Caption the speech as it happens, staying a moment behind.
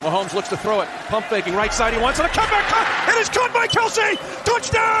Mahomes looks to throw it. Pump faking right side. He wants it. A comeback cut. It is caught by Kelsey.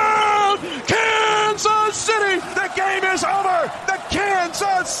 Touchdown! Kansas City. The game is over. The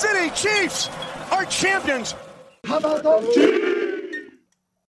Kansas City Chiefs are champions. How about those Chiefs?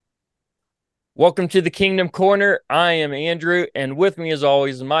 Welcome to the Kingdom Corner. I am Andrew, and with me as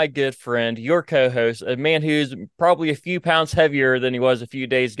always, my good friend, your co-host, a man who's probably a few pounds heavier than he was a few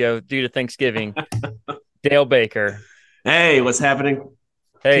days ago due to Thanksgiving, Dale Baker. Hey, what's happening?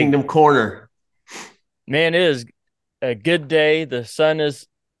 Hey, Kingdom Corner. Man, it is a good day. The sun is,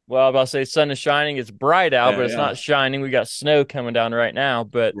 well, I'm about to say sun is shining. It's bright out, but it's not shining. We got snow coming down right now,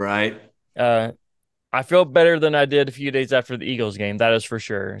 but I feel better than I did a few days after the Eagles game. That is for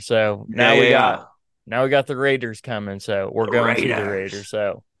sure. So now we got the Raiders coming. So we're going to the Raiders.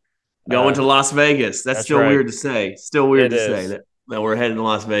 So going to Las Vegas. That's still right. Weird to say. Still weird it to is. say that we're heading to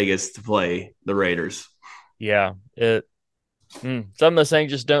Las Vegas to play the Raiders. Yeah, some of those things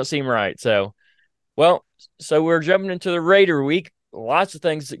just don't seem right. So, so we're jumping into the Raider week. Lots of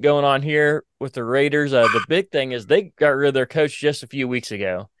things going on here with the Raiders. The big thing is they got rid of their coach just a few weeks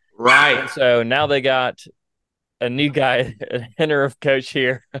ago. Right. And so now they got a new guy, an interim coach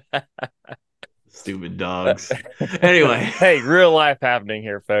here. Stupid dogs. Anyway. Hey, real life happening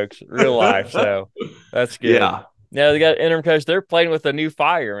here, folks. Real life. So that's good. Yeah. Now they got an interim coach. They're playing with a new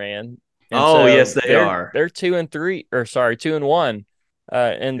fire, man. And yes, they are. They're 2-1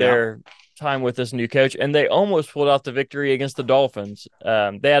 in their time with this new coach, and they almost pulled out the victory against the Dolphins.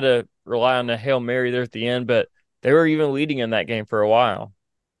 They had to rely on a Hail Mary there at the end, but they were even leading in that game for a while.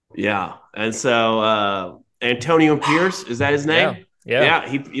 Yeah, and so Antonio Pierce, is that his name? Yeah.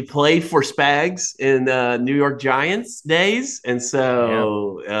 He played for Spags in New York Giants days, and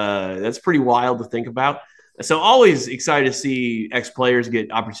so that's pretty wild to think about. So always excited to see ex-players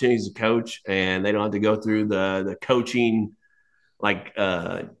get opportunities to coach, and they don't have to go through the coaching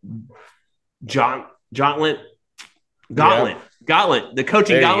gauntlet, the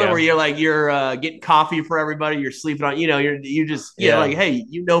coaching gauntlet where you're getting coffee for everybody, you're sleeping on, hey,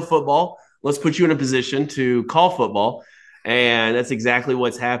 football. Let's put you in a position to call football. And that's exactly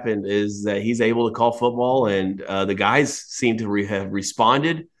what's happened is that he's able to call football, and the guys seem to have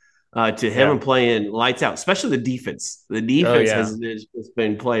responded to him and playing lights out, especially the defense. The defense has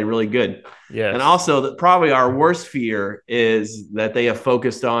been playing really good. Yeah. And also probably our worst fear is that they have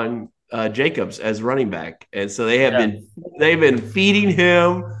focused on Jacobs as running back. And so they've been feeding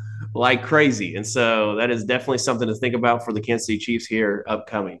him like crazy. And so that is definitely something to think about for the Kansas City Chiefs here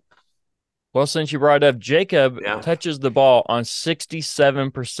upcoming. Well, since you brought it up, Jacob touches the ball on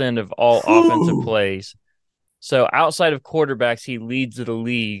 67% of all offensive plays. So outside of quarterbacks, he leads the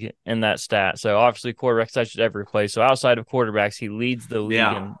league in that stat. So obviously quarterbacks touches every play. So outside of quarterbacks, he leads the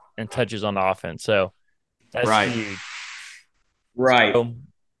league and touches on the offense. So that's huge. Right.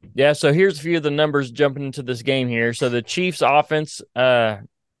 So here's a few of the numbers jumping into this game here. So the Chiefs offense,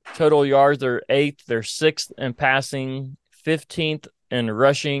 total yards, they're 8th. They're 6th in passing, 15th in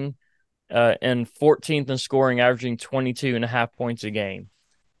rushing, and 14th in scoring, averaging 22.5 points a game.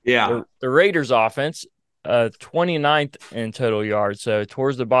 Yeah. The Raiders offense, 29th in total yards, so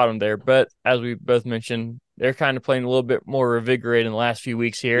towards the bottom there. But as we both mentioned, they're kind of playing a little bit more reinvigorated in the last few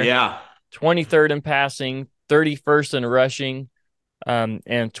weeks here. Yeah. 23rd in passing, 31st in rushing,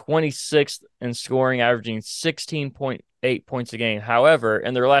 and 26th in scoring, averaging 16.8 points a game. However,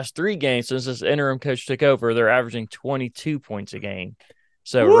 in their last 3 games since this interim coach took over, they're averaging 22 points a game.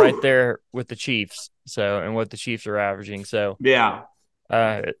 So right there with the Chiefs. And what the Chiefs are averaging. So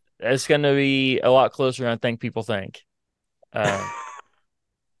it's going to be a lot closer than I think people think. But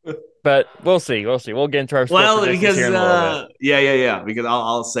we'll see. We'll get into our because here in a little bit. Because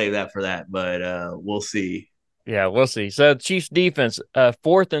I'll say that for that, but we'll see. Yeah, we'll see. So Chiefs defense,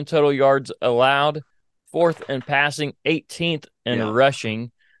 4th in total yards allowed, 4th in passing, 18th in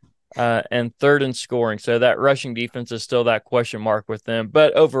rushing, and 3rd in scoring. So that rushing defense is still that question mark with them,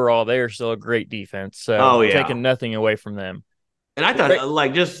 but overall they are still a great defense. So taking nothing away from them. And I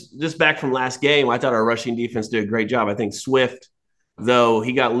thought, just back from last game, I thought our rushing defense did a great job. I think Swift, though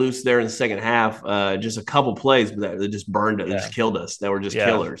he got loose there in the second half, just a couple plays, but that just burned it. They just killed us. They were just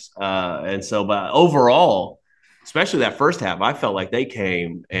killers. And so, but overall, especially that first half, I felt like they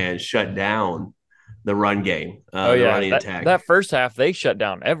came and shut down the run game, the running attack. That first half, they shut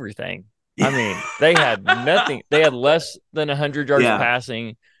down everything. I mean, they had nothing. They had less than 100 yards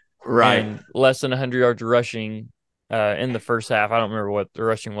passing, and less than 100 yards rushing. In the first half. I don't remember what the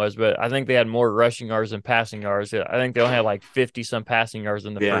rushing was, but I think they had more rushing yards than passing yards. I think they only had like 50-some passing yards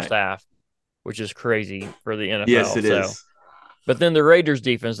in the first half, which is crazy for the NFL. Yes, it is. But then the Raiders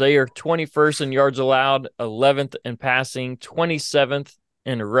defense, they are 21st in yards allowed, 11th in passing, 27th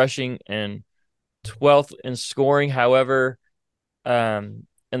in rushing and 12th in scoring. However,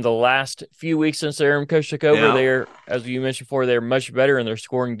 in the last few weeks since their interim coach took over, they're, as you mentioned before, they're much better in their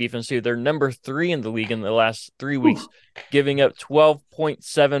scoring defense too. They're number 3 in the league in the last 3 weeks, giving up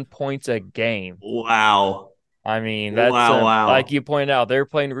 12.7 points a game. Wow. I mean, that's like you pointed out, they're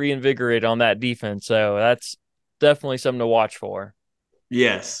playing reinvigorated on that defense. So that's definitely something to watch for.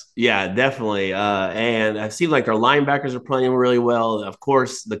 Yes. Yeah, definitely. And I see like their linebackers are playing really well. Of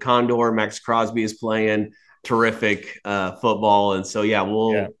course, the Condor, Max Crosby, is playing terrific football. And so,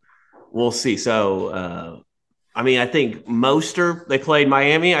 we'll see. So, I mean, I think Mostert, they played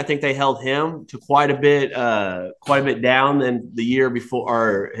Miami. I think they held him to quite a bit down than the year before,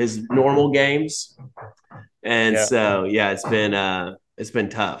 or his normal games. And so, it's been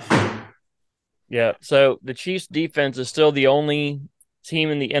tough. Yeah. So the Chiefs defense is still the only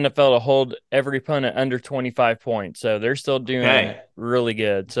team in the NFL to hold every opponent under 25 points. So they're still doing really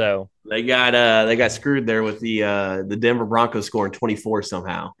good. So they got screwed there with the Denver Broncos scoring 24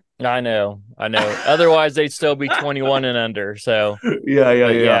 somehow. I know. Otherwise they'd still be 21 and under. So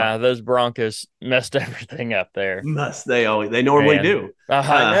yeah, those Broncos messed everything up there. They normally do.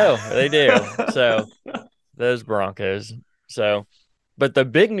 I know they do. So those Broncos. So, but the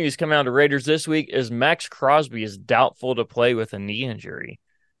big news coming out of Raiders this week is Max Crosby is doubtful to play with a knee injury.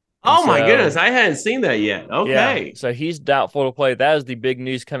 And my goodness, I hadn't seen that yet. Okay. Yeah, so he's doubtful to play. That is the big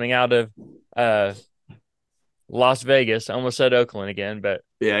news coming out of Las Vegas. I almost said Oakland again, but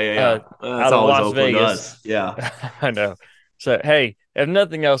That's out of Las Vegas. Yeah. I know. So, hey, if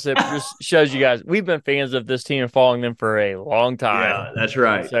nothing else, it just shows you guys we've been fans of this team and following them for a long time. Yeah, that's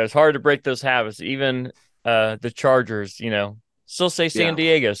right. So it's hard to break those habits. Even the Chargers, still say San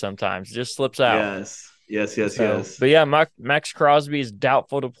Diego sometimes. It just slips out. Yes. But yeah, Max Crosby is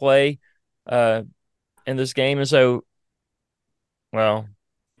doubtful to play in this game. And so, I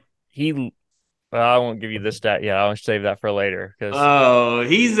won't give you this stat yet. I'll save that for later.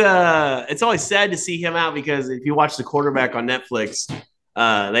 He's it's always sad to see him out because if you watch The Quarterback on Netflix,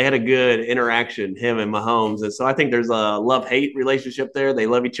 they had a good interaction, him and Mahomes. And so I think there's a love-hate relationship there. They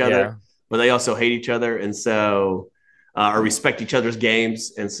love each other, but they also hate each other. And so or respect each other's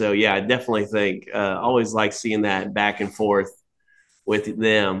games. And so, I definitely think always like seeing that back and forth with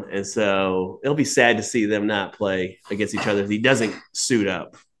them. And so it'll be sad to see them not play against each other if he doesn't suit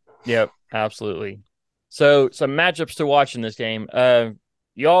up. Yep, absolutely. So some matchups to watch in this game.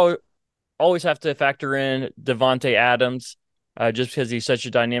 You all always have to factor in Devontae Adams just because he's such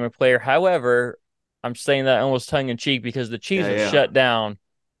a dynamic player. However, I'm saying that almost tongue-in-cheek because the Chiefs have shut down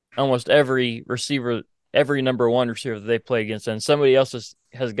almost every receiver, every number one receiver that they play against, and somebody else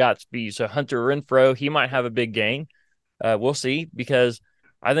has got speed. So Hunter Renfrow, he might have a big game. We'll see, because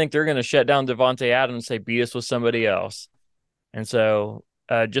I think they're going to shut down Devontae Adams and say, beat us with somebody else. And so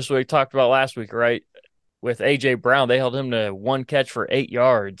just what we talked about last week, right? With A.J. Brown, they held him to 1 catch for 8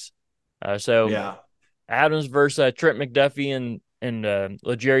 yards. Adams versus Trent McDuffie and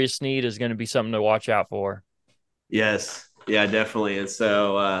L'Jarius Sneed is going to be something to watch out for. Yes. Yeah, definitely. And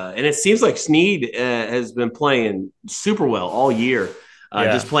so, and it seems like Sneed has been playing super well all year,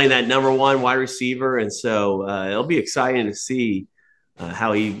 just playing that number one wide receiver. And so it'll be exciting to see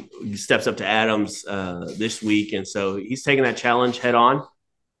how he steps up to Adams this week. And so he's taking that challenge head on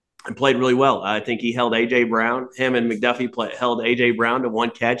and played really well. I think he held A.J. Brown. Him and McDuffie held A.J. Brown to 1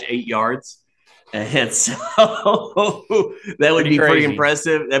 catch, 8 yards. And so that would be pretty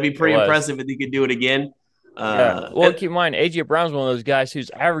impressive. That'd be pretty impressive if he could do it again. Keep in mind, A.J. Brown's one of those guys who's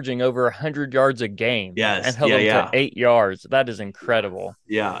averaging over 100 yards a game. Yes, and held him to 8 yards. That is incredible.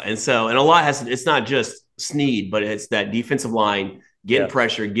 Yeah, and a lot it's not just Sneed, but it's that defensive line getting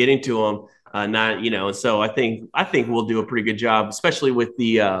pressure, getting to him. And so I think we'll do a pretty good job, especially with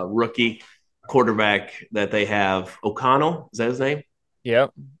the rookie quarterback that they have. O'Connell, is that his name?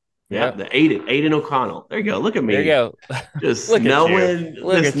 Yep. Yeah, the Aiden O'Connell. There you go. Look at me. There you go. Just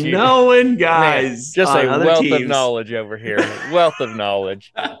knowing guys. Man, just a wealth of knowledge over here. Wealth of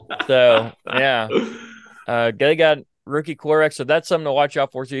knowledge. So, they got rookie quarterbacks. So that's something to watch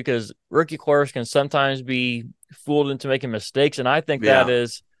out for, too, because rookie quarterbacks can sometimes be fooled into making mistakes. And I think that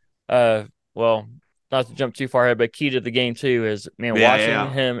is, not to jump too far ahead, but key to the game, too, is, watching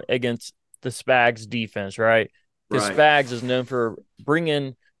him against the Spags defense, right? Because Spags is known for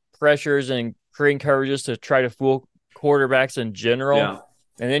bringing pressures and creating coverages to try to fool quarterbacks in general. Yeah.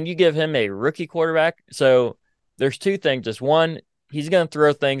 And then you give him a rookie quarterback. So there's 2 things. Just one, he's going to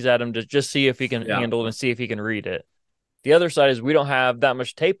throw things at him to just see if he can handle it and see if he can read it. The other side is we don't have that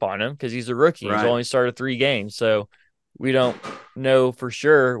much tape on him because he's a rookie. Right. He's only started 3 games. So we don't know for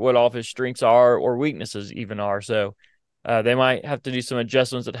sure what all of his strengths are or weaknesses even are. So They might have to do some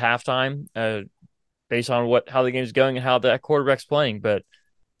adjustments at halftime based on how the game's going and how that quarterback's playing. But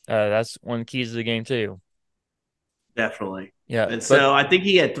that's one of the keys of the game too. Definitely. Yeah. And so I think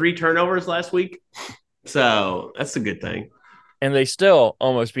he had 3 turnovers last week. So that's a good thing. And they still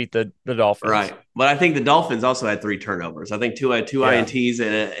almost beat the Dolphins. Right. But I think the Dolphins also had 3 turnovers. I think 2 had 2 INTs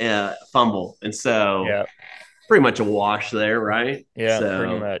and a fumble. And so pretty much a wash there, right? Yeah,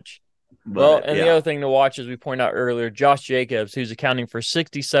 pretty much. The other thing to watch, as we pointed out earlier, Josh Jacobs, who's accounting for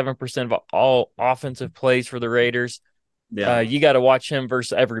 67% of all offensive plays for the Raiders. Yeah. You got to watch him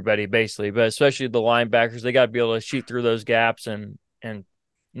versus everybody, basically, but especially the linebackers. They got to be able to shoot through those gaps and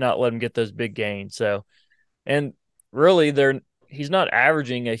not let them get those big gains. So, and really, he's not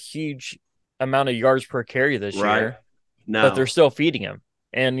averaging a huge amount of yards per carry this year, but they're still feeding him.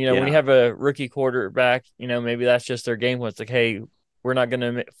 And, when you have a rookie quarterback, maybe that's just their game. It's like, hey, we're not going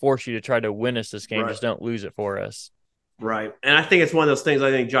to force you to try to win us this game. Just don't lose it for us. Right. And I think it's one of those things.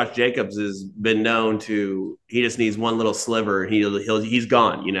 I think Josh Jacobs has been known to, he just needs one little sliver. He's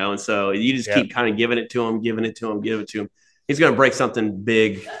gone, and so you just keep kind of giving it to him. He's going to break something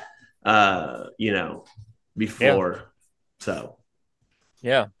big, before. Yeah. So.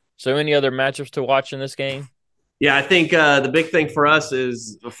 Yeah. So any other matchups to watch in this game? Yeah, I think the big thing for us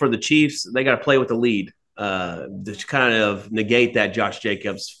is for the Chiefs, they got to play with the lead to kind of negate that Josh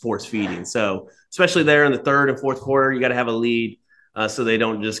Jacobs force feeding. So especially there in the third and fourth quarter, you got to have a lead so they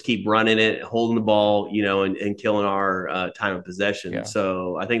don't just keep running it, holding the ball, and killing our time of possession. Yeah.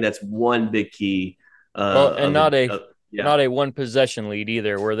 So I think that's one big key. Not a one possession lead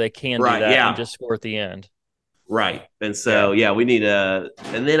either, where they can do that and just score at the end. Right. And so, we need and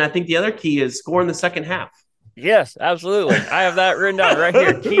then I think the other key is score in the second half. Yes, absolutely. I have that written down right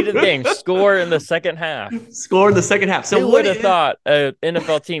here. Key to the game: score in the second half. Score in the second half. So who would have thought an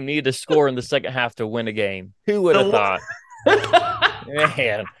NFL team needed to score in the second half to win a game? Who would have thought?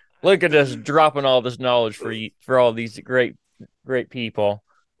 Man, look at us dropping all this knowledge for all these great people.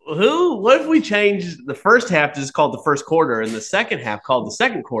 What if we change the first half to just called the first quarter and the second half called the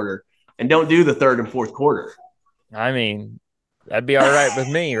second quarter and don't do the third and fourth quarter? I mean, that'd be all right with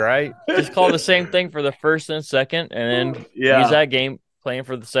me, right? Just call the same thing for the first and second, and then use that game playing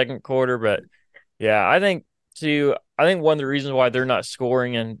for the second quarter. But I think one of the reasons why they're not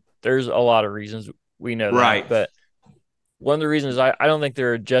scoring, and there's a lot of reasons we know that, but one of the reasons I don't think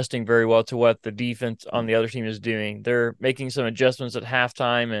they're adjusting very well to what the defense on the other team is doing. They're making some adjustments at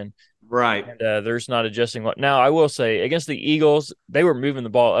halftime, and they're just not adjusting. Now, I will say, against the Eagles, they were moving the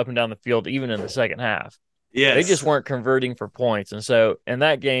ball up and down the field even in the second half. Yes. They just weren't converting for points. And so, and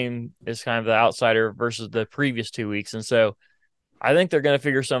that game is kind of the outsider versus the previous 2 weeks. And so I think they're going to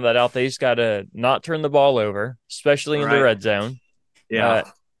figure some of that out. They just got to not turn the ball over, especially in the red zone.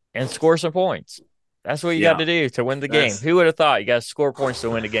 And score some points. That's what you got to do to win the game. Who would have thought you got to score points to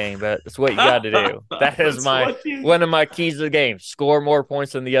win a game? But that's what you got to do. That is one of my keys to the game. Score more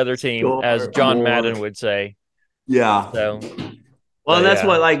points than the other team, as John Madden would say. Yeah. So. Well, and that's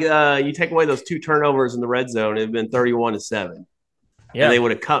what you take away those 2 turnovers in the red zone, it'd been 31-7. Yeah, and they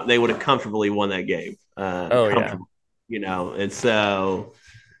would have comfortably won that game. And so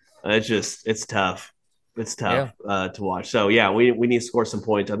it's tough. It's tough to watch. So we need to score some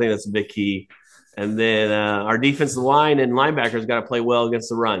points. I think that's a big key. And then our defensive line and linebackers got to play well against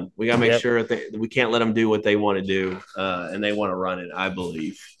the run. We got to make sure that we can't let them do what they want to do, and they want to run it, I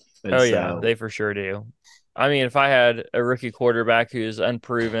believe. And they for sure do. I mean, if I had a rookie quarterback who's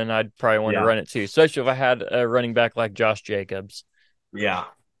unproven, I'd probably want to run it too, especially if I had a running back like Josh Jacobs. Yeah.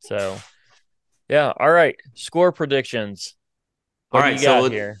 So, all right. Score predictions. What do you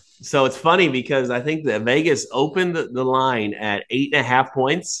got here? So it's funny because I think that Vegas opened the line at 8.5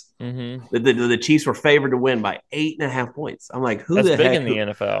 points. Mm-hmm. The Chiefs were favored to win by 8.5 points. I'm like, That's big in the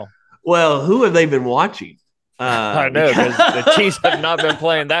NFL. Well, who have they been watching? I know, because the Chiefs have not been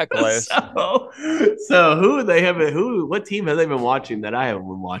playing that close. So who would they have? What team have they been watching that I haven't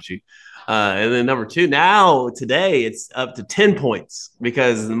been watching? And then number 2, today it's up to 10 points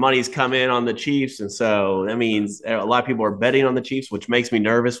because the money's come in on the Chiefs. And so that means a lot of people are betting on the Chiefs, which makes me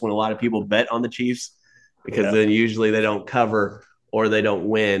nervous when a lot of people bet on the Chiefs because then usually they don't cover or they don't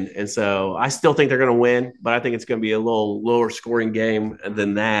win. And so I still think they're going to win, but I think it's going to be a little lower scoring game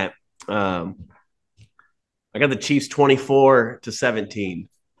than that. I got the Chiefs 24-17.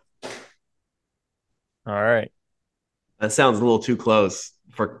 All right. That sounds a little too close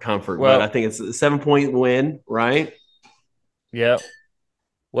for comfort, but I think it's a 7-point win, right? Yeah.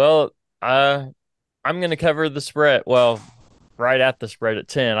 Well, I'm going to cover the spread. Well, right at the spread at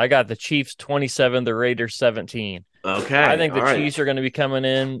 10. I got the Chiefs 27, the Raiders 17. Okay. I think the Chiefs are going to be coming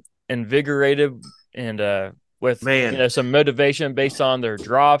in invigorated and with some motivation based on their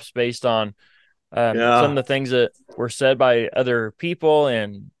drops, based on some of the things that were said by other people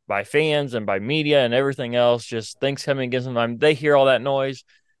and by fans and by media and everything else, just things coming against them. They hear all that noise,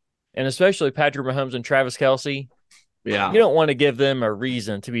 and especially Patrick Mahomes and Travis Kelce. Yeah. You don't want to give them a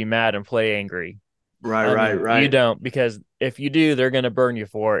reason to be mad and play angry. Right. You don't, because if you do, they're going to burn you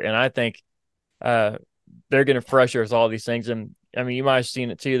for it. And I think they're going to frustrate us all these things. And I mean, you might have seen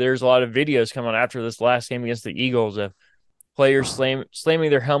it too. There's a lot of videos coming after this last game against the Eagles of players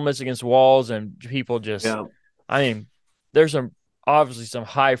slamming their helmets against walls and people just, I mean, there's obviously some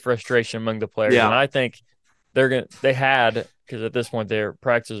high frustration among the players. And I think because at this point their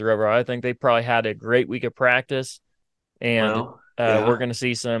practices are over, I think they probably had a great week of practice. And we're going to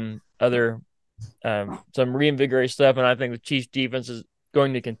see some other some reinvigorated stuff, and I think the Chiefs defense is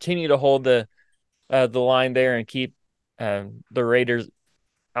going to continue to hold the line there and keep the Raiders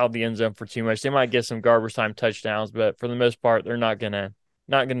out of the end zone for too much. They might get some garbage time touchdowns, but for the most part, they're not gonna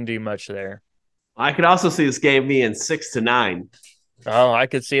do much there. I could also see this game being 6-9. Oh, I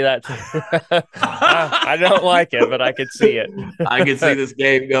could see that too. I don't like it, but I could see it. I could see this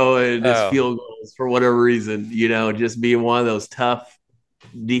game going just field goals for whatever reason, just being one of those tough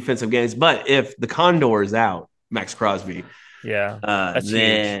defensive games. But if the Condor is out, Max Crosby, then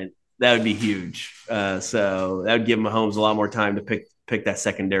huge. That would be huge. So that would give Mahomes a lot more time to pick that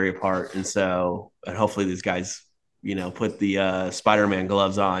secondary apart. And hopefully these guys, put the Spider-Man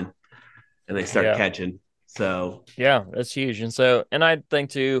gloves on and they start catching. So that's huge. And I think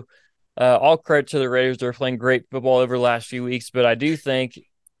too, all credit to the Raiders. They're playing great football over the last few weeks, but I do think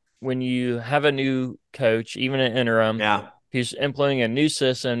when you have a new coach, even an interim, he's implementing a new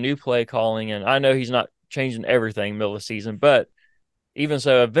system, new play calling, and I know he's not changing everything middle of the season, but even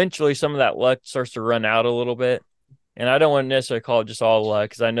so, eventually some of that luck starts to run out a little bit. And I don't want to necessarily call it just all luck,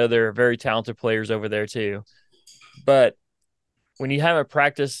 because I know there are very talented players over there too. But when you haven't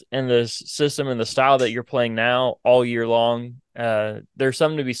practiced in the system and the style that you're playing now all year long, there's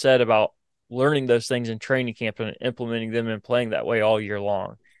something to be said about learning those things in training camp and implementing them and playing that way all year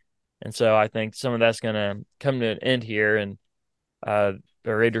long. And so I think some of that's going to come to an end here, and the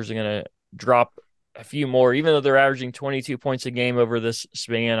Raiders are going to drop a few more. Even though they're averaging 22 points a game over this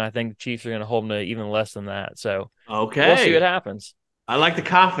span, I think the Chiefs are going to hold them to even less than that. So we'll see what happens. I like the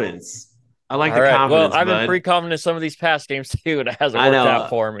confidence. Confidence. Well, I've been pretty confident in some of these past games too, and it hasn't worked out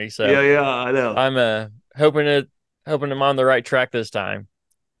for me. So I know. I'm hoping I'm on the right track this time.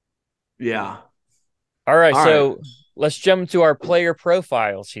 Yeah. All right. Let's jump into our player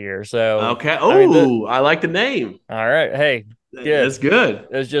profiles here. So I like the name. All right. Hey, good. That's good.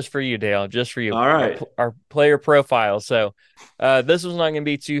 It was just for you, Dale. Just for you. All right. Our player profiles. So this was not going to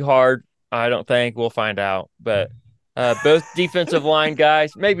be too hard, I don't think. We'll find out. But both defensive line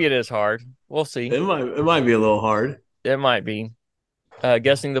guys. Maybe it is hard. We'll see. It might be a little hard. It might be.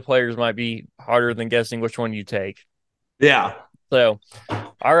 Guessing the players might be harder than guessing which one you take. Yeah. So,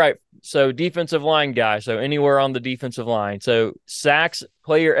 all right. So defensive line guy. So anywhere on the defensive line. So sacks,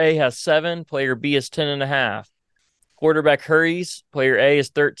 player A has 7, player B is 10.5. Quarterback hurries, player A is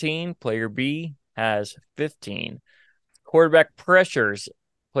 13, player B has 15. Quarterback pressures,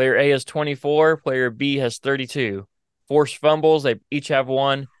 player A has 24, player B has 32. Forced fumbles, they each have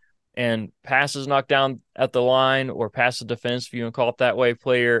 1. And passes knocked down at the line or passive defense, if you want to call it that way,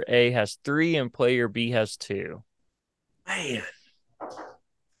 player A has 3 and player B has 2. Man.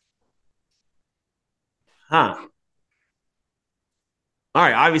 Huh. All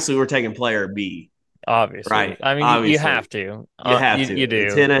right. Obviously, we're taking player B. Obviously. Right. I mean, obviously. You have to. You do.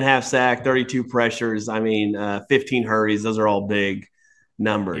 10.5 sack, 32 pressures. I mean, 15 hurries. Those are all big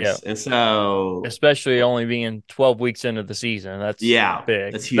numbers. Yep. And so, especially only being 12 weeks into the season. That's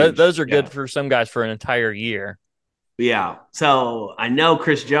big. That's huge. Those are good for some guys for an entire year. Yeah. So I know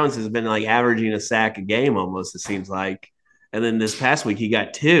Chris Jones has been like averaging a sack a game almost, it seems like. And then this past week he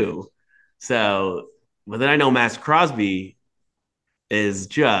got 2. So, but then I know Max Crosby is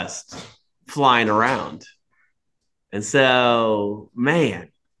just flying around. And so, man,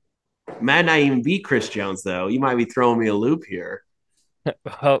 might not even be Chris Jones though. You might be throwing me a loop here.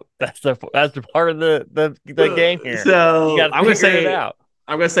 Oh, that's the part of the game here. So you I'm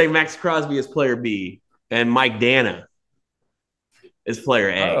gonna say Max Crosby is player B and Mike Dana is player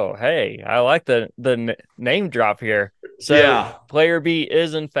A. Oh, hey, I like the name drop here. So player B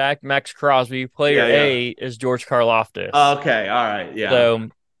is in fact Max Crosby. Player A is George Karlaftis. Okay, all right, yeah.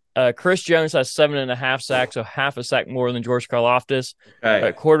 So Chris Jones has 7.5 sacks, so half a sack more than George Karlaftis.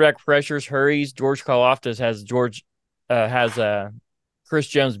 Okay. Quarterback pressures, hurries. George Karlaftis has Chris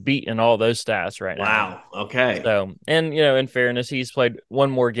Jones beat in all those stats right now. Wow. Okay. So, and in fairness, he's played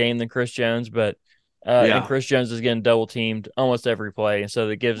one more game than Chris Jones, but And Chris Jones is getting double teamed almost every play, and so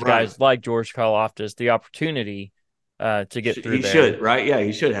that gives guys like George Karlaftis the opportunity to get through. He should, right? Yeah,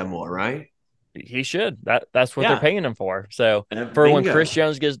 he should have more, right? He should. That's what they're paying him for. So Bingo. when Chris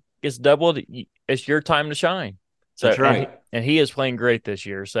Jones gets doubled, it's your time to shine. So, that's right. And he is playing great this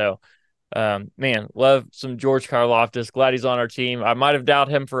year. So, man, love some George Karlaftis. Glad he's on our team. I might have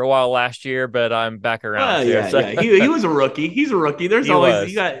doubted him for a while last year, but I'm back around. He was a rookie. He's a rookie. There's always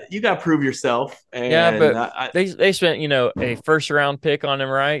you got to prove yourself. And but they spent a first round pick on him,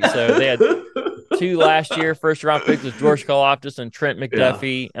 right? So they had 2 last year first round picks with George Karlaftis and Trent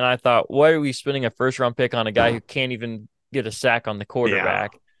McDuffie, and I thought, why are we spending a first round pick on a guy who can't even get a sack on the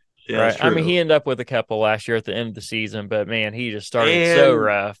quarterback? Right? I mean, he ended up with a couple last year at the end of the season, but man, he just started so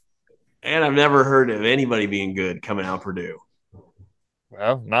rough. And I've never heard of anybody being good coming out of Purdue.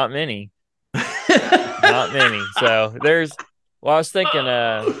 Well, not many. Not many. So I was thinking,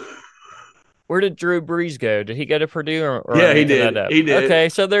 where did Drew Brees go? Did he go to Purdue? Or he did. He did. Okay,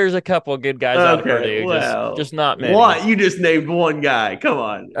 so there's a couple of good guys out of Purdue. Well, just not many. What? You just named one guy. Come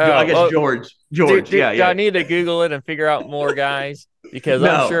on. I guess George. Do I need to Google it and figure out more guys? Because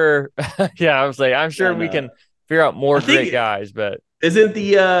I'm sure, I'm sure we can figure out more great guys, but. Isn't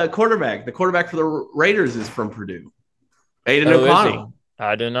the quarterback for the Raiders is from Purdue? Aiden O'Connell.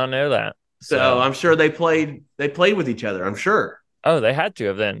 I did not know that. So I'm sure they played with each other. I'm sure. Oh, they had to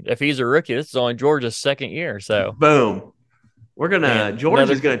have then. If he's a rookie, this is only George's second year. So boom. George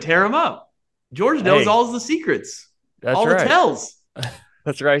is gonna tear him up. George knows all the secrets. That's all right. the tells.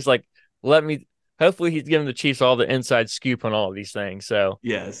 That's right. He's like, hopefully he's giving the Chiefs all the inside scoop on all of these things. So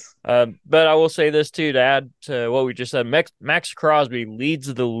yes. But I will say this too, to add to what we just said, Max Crosby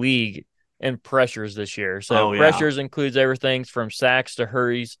leads the league in pressures this year. So pressures includes everything from sacks to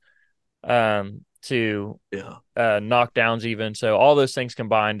hurries, to knockdowns even. So all those things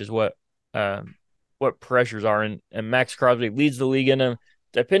combined is what pressures are. And Max Crosby leads the league in them.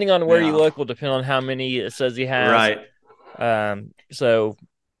 Depending on where you look will depend on how many it says he has. Right.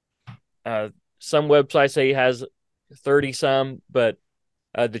 Some websites say he has 30-some, but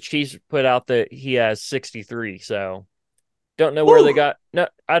the Chiefs put out that he has 63. So don't know where they got. No,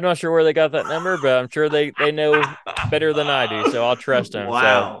 I'm not sure where they got that number, but I'm sure they know better than I do. So I'll trust them.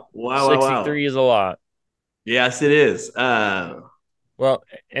 Wow. So 63 is a lot. Yes, it is. Well,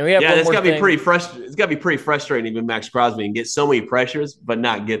 and we have it's got to be pretty frustrating. It's got to be pretty frustrating with Max Crosby and get so many pressures, but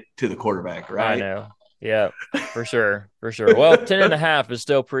not get to the quarterback. Right? I know. Yeah, for sure. Well, 10.5 is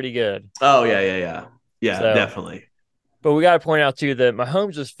still pretty good. Oh, yeah, definitely. But we got to point out, too, that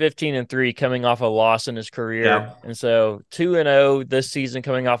Mahomes is 15-3 coming off a loss in his career. Yeah. And so 2-0 this season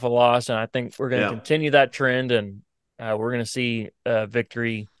coming off a loss, and I think we're going to continue that trend, and we're going to see a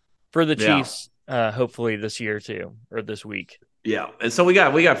victory for the Chiefs hopefully this year, too, or this week. Yeah, and so we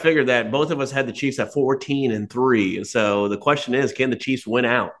got figured that both of us had the Chiefs at 14-3, and so the question is, can the Chiefs win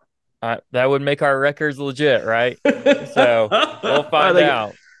out? That would make our records legit, right? So we'll find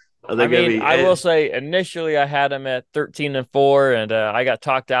out. I will say initially I had them at 13-4, and I got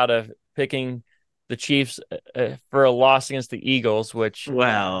talked out of picking the Chiefs for a loss against the Eagles, which,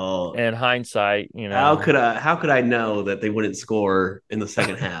 in hindsight, how could I know that they wouldn't score in the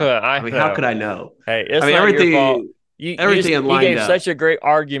second half? How could I know? Hey, it's not everything. Your fault. You gave up. Such a great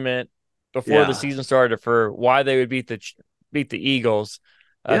argument before the season started for why they would beat the Eagles.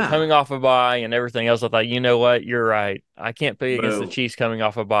 Coming off a bye and everything else, I thought, you know what, you're right. I can't play against the Chiefs coming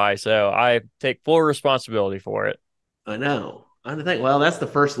off a bye, so I take full responsibility for it. I know. I think, that's the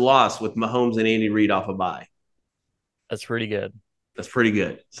first loss with Mahomes and Andy Reid off a bye. That's pretty good.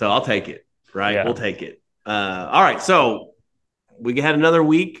 So I'll take it, right? Yeah. We'll take it. All right, so we had another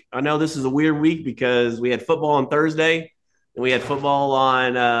week. I know this is a weird week because we had football on Thursday, and we had football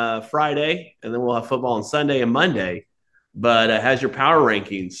on Friday, and then we'll have football on Sunday and Monday. But has your power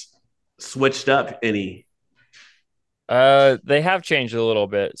rankings switched up any? They have changed a little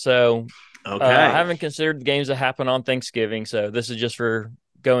bit. So I haven't considered the games that happen on Thanksgiving. So this is just for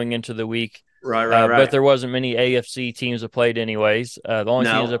going into the week. Right. But there wasn't many AFC teams that played anyways. The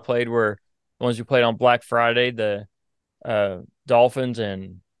only teams that played were the ones who played on Black Friday, the Dolphins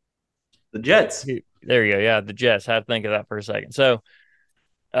and the Jets. There you go. Yeah, the Jets. I had to think of that for a second. So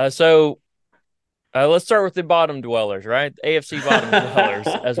let's start with the bottom dwellers, right? AFC bottom dwellers,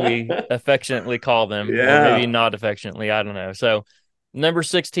 as we affectionately call them. Yeah. Or maybe not affectionately. I don't know. So number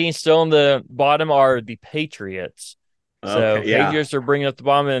 16 still in the bottom are the Patriots. Patriots are bringing up the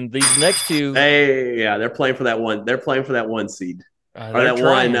bottom, and these next two. They're playing for that one. They're playing for that one seed. Or that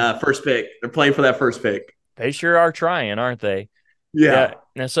trying. First pick. They're playing for that first pick. They sure are trying, aren't they? Yeah.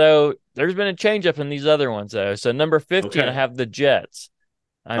 And so there's been a change up in these other ones, though. So number 15, I have the Jets.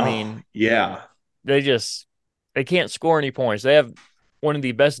 I mean, they can't score any points. They have one of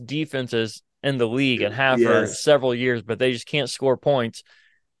the best defenses in the league and have for several years, but they just can't score points.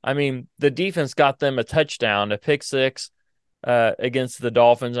 I mean, the defense got them a touchdown, a pick six against the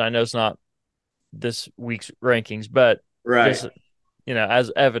Dolphins. I know it's not this week's rankings, but just,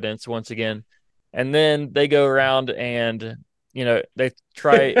 as evidence once again. And then they go around and, they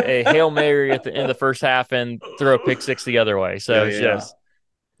try a Hail Mary at the end of the first half and throw a pick six the other way. So the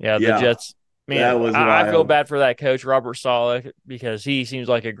Jets, man, I feel bad for that coach, Robert Saleh, because he seems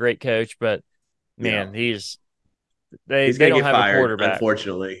like a great coach, but man, he's they don't have a quarterback.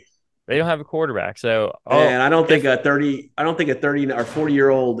 Unfortunately, they don't have a quarterback. So, and I don't think a 30 or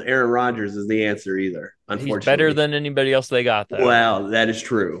 40-year-old Aaron Rodgers is the answer either. Unfortunately, he's better than anybody else they got, though. Well, that is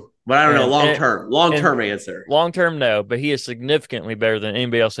true, but I don't know long term answer. Long term, no, but he is significantly better than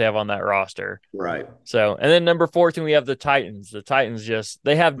anybody else they have on that roster. Right. So, and then number 14, we have the Titans. The Titans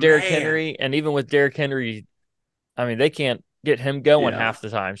they have Derrick Henry, and even with Derrick Henry, I mean, they can't get him going half the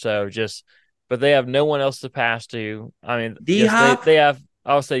time. So but they have no one else to pass to. I mean, D-Hop? they have.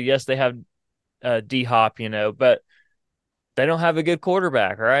 I'll say yes, they have D-Hop, but they don't have a good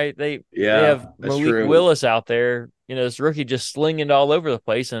quarterback, right? They have Malik Willis out there, this rookie just slinging it all over the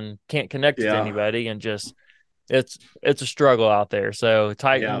place and can't connect with anybody, and just it's a struggle out there. So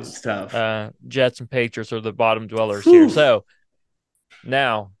Titans, it's tough. Jets, and Patriots are the bottom dwellers here. So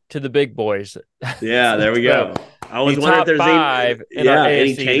now to the big boys. Yeah, there we go. I was wondering if there's five in our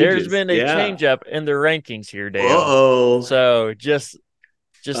AFC. There's been a change up in the rankings here, Dale. Uh-oh. So just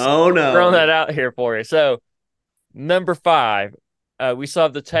throwing that out here for you. So number 5, we saw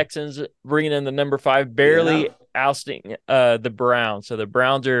the Texans bringing in the number 5, barely ousting the Browns. So the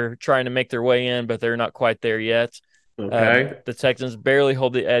Browns are trying to make their way in, but they're not quite there yet. Okay. The Texans barely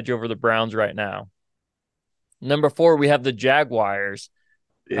hold the edge over the Browns right now. Number 4, we have the Jaguars.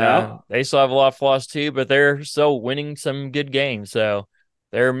 Yeah. They still have a lot of flaws too, but they're still winning some good games. So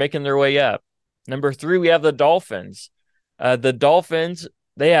they're making their way up. Number 3, we have the Dolphins. The Dolphins,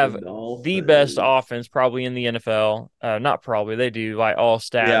 they have the best offense probably in the NFL. Not probably, they do by all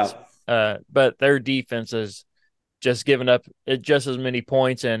stats. But their defense is just giving up just as many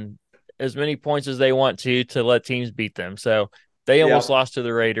points and as many points as they want to let teams beat them. So they almost lost to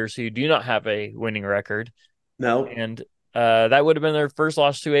the Raiders, who do not have a winning record. No. And that would have been their first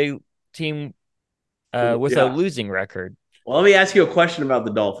loss to a team with a losing record. Well, let me ask you a question about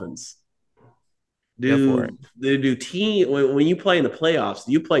the Dolphins. Do team when you play in the playoffs,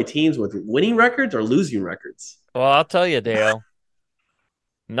 do you play teams with winning records or losing records? Well, I'll tell you, Dale.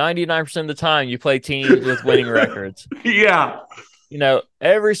 99% of the time, you play teams with winning records. Yeah.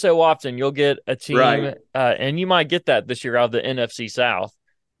 Every so often, you'll get a team, and you might get that this year out of the NFC South.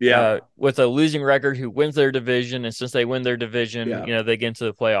 With a losing record who wins their division, and since they win their division, they get into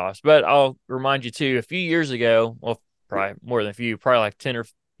the playoffs. But I'll remind you too, a few years ago, well, probably more than a few, probably like 10 or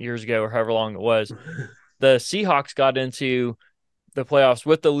years ago or however long it was, the Seahawks got into the playoffs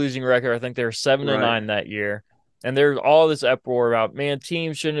with the losing record. I think they were 7-9 that year, and there's all this uproar about, man,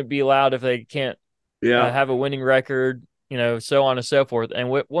 teams shouldn't be allowed if they can't have a winning record, so on and so forth.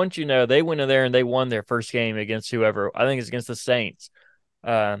 And once they went in there and they won their first game against whoever, I think it's against the Saints.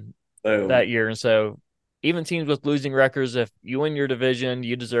 That year. And so even teams with losing records, if you win your division,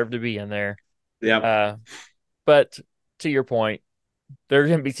 you deserve to be in there. But to your point, there are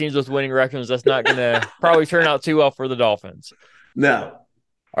going to be teams with winning records that's not going to probably turn out too well for the Dolphins. No.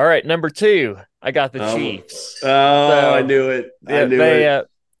 All right, number 2, I got the Chiefs. I knew it.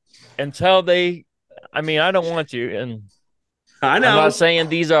 Until they, I don't want to, and I know. I'm not saying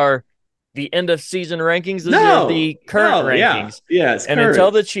these are the end of season rankings. These are the current rankings. It's and current.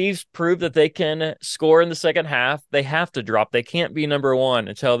 until the Chiefs prove that they can score in the second half, they have to drop. They can't be number 1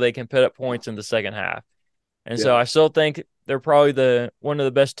 until they can put up points in the second half. And so I still think they're probably one of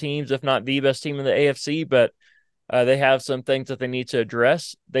the best teams, if not the best team in the AFC, but they have some things that they need to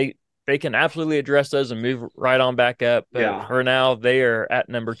address. They can absolutely address those and move right on back up. But for now, they are at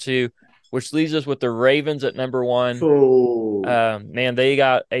number 2, which leaves us with the Ravens at number 1. Man, they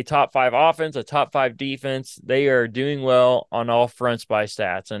got a top 5 offense, a top 5 defense. They are doing well on all fronts by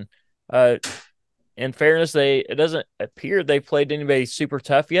stats. And in fairness, it doesn't appear they played anybody super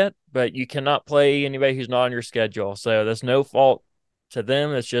tough yet, but you cannot play anybody who's not on your schedule. So that's no fault to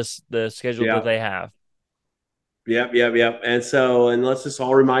them. It's just the schedule that they have. Yep. And let's just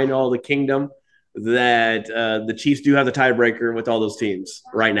all remind all the kingdom that the Chiefs do have the tiebreaker with all those teams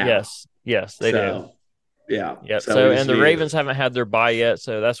right now. Yes, they do. Yeah. Yep. So and the Ravens haven't had their bye yet,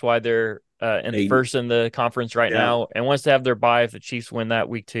 so that's why they're first in the conference right now. And once they have their bye, if the Chiefs win that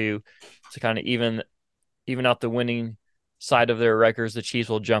week 2, to kind of even out the winning side of their records, the Chiefs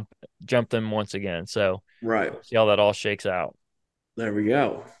will jump them once again. So right, see how that all shakes out. There we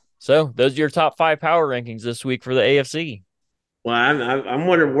go. So those are your top 5 power rankings this week for the AFC. Well, I'm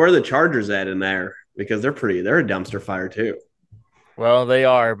wondering where the Chargers at in there, because they're a dumpster fire too. Well, they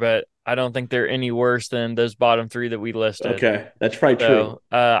are, but I don't think they're any worse than those bottom 3 that we listed. Okay, that's probably true.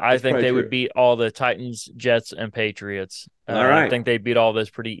 I think they would beat all the Titans, Jets, and Patriots. All right. I think they'd beat all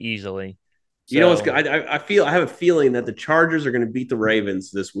those pretty easily. So, you know what's good? I have a feeling that the Chargers are going to beat the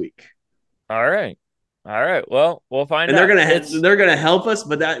Ravens this week. All right. Well, we'll find out. And they're gonna help us,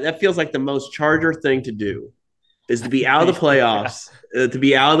 but that feels like the most Charger thing to do is to be out of the playoffs, to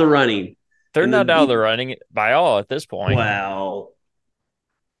be out of the running. They're not out of the running by all at this point. Well,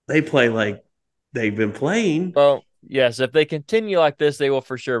 they play like they've been playing. Well, yes, if they continue like this, they will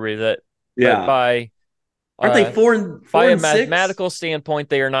for sure be that. Yeah. But aren't they 4-6? By a mathematical standpoint,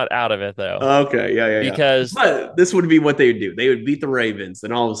 they are not out of it though. Okay, yeah. But this would be what they would do. They would beat the Ravens,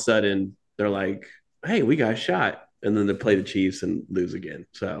 and all of a sudden they're like, hey, we got a shot. And then they play the Chiefs and lose again.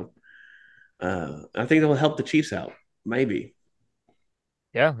 So I think that'll help the Chiefs out. Maybe.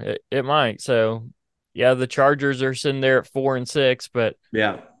 Yeah, it might. So, yeah, the Chargers are sitting there at 4-6, but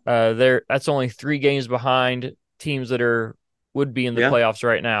that's only 3 games behind teams that would be in the playoffs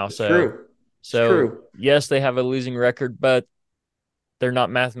right now. True. Yes, they have a losing record, but they're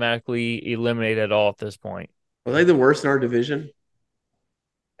not mathematically eliminated at all at this point. Are they the worst in our division?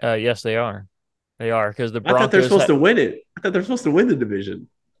 Yes, they are. They are, because the Broncos. I thought they're supposed to win it. I thought they're supposed to win the division.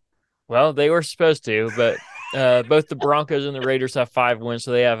 Well, they were supposed to, but both the Broncos and the Raiders have 5 wins,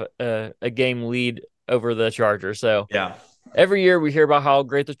 so they have a game lead over the Chargers. So every year we hear about how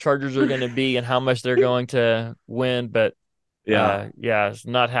great the Chargers are going to be and how much they're going to win, but it's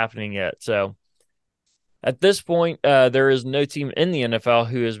not happening yet. So at this point, there is no team in the NFL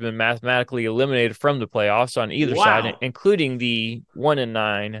who has been mathematically eliminated from the playoffs on either side, including the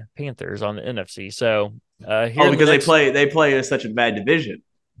 1-9 Panthers on the NFC. So because they play in such a bad division.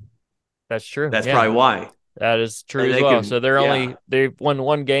 That's true. That's probably why. That is true as well. So they've won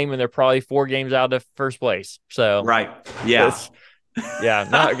 1 game and they're probably 4 games out of first place. So not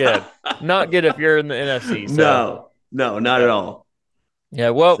good. Not good if you're in the NFC. So. No, not at all.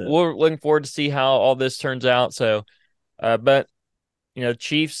 Yeah, well, we're looking forward to see how all this turns out. So, but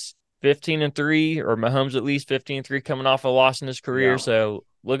Chiefs 15-3, or Mahomes at least 15-3, coming off a loss in his career. Yeah. So,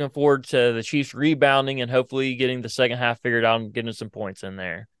 looking forward to the Chiefs rebounding and hopefully getting the second half figured out and getting some points in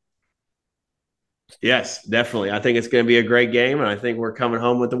there. Yes, definitely. I think it's going to be a great game, and I think we're coming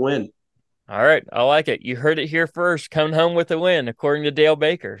home with the win. All right, I like it. You heard it here first. Coming home with a win, according to Dale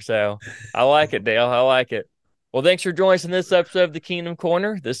Baker. So, I like it, Dale. I like it. Well, thanks for joining us in this episode of the Kingdom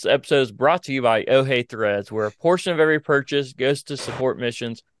Corner. This episode is brought to you by Oh Hey Threads, where a portion of every purchase goes to support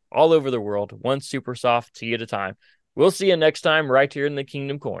missions all over the world, one super soft tea at a time. We'll see you next time right here in the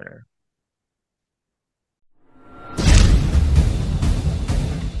Kingdom Corner.